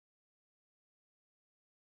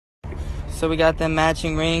So we got them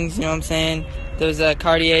matching rings, you know what I'm saying? There's a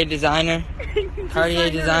Cartier designer. Cartier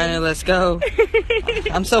designer, let's go.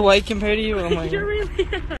 I'm so white compared to you. Oh my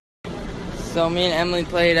God. So me and Emily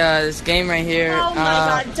played this game right here. Oh my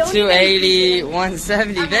God, don't 280,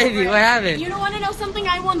 170. Baby, what happened? You don't want to know something?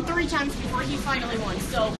 I won 3 times before he finally won,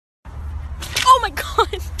 so. Oh my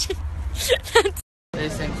God.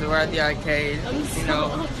 Listen, so we're at the arcade. You know.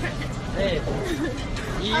 Hey.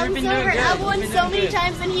 I'm been so doing hurt. good. I've won so many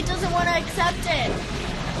times and he doesn't want to accept it.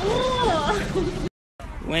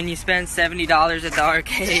 Ooh. When you spend $70 at the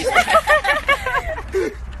arcade.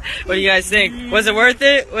 What do you guys think? Was it worth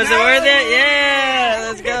it? Was it worth it? Yeah,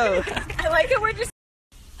 let's go. I like it. We're just.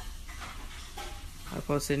 I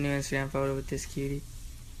posted a new Instagram photo with this cutie.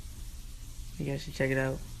 You guys should check it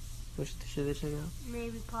out. Should they check it out?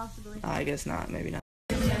 Maybe, possibly. I guess not. Maybe not.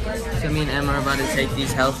 So me and Emma are about to take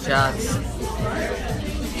these health shots.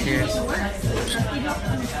 Cheers.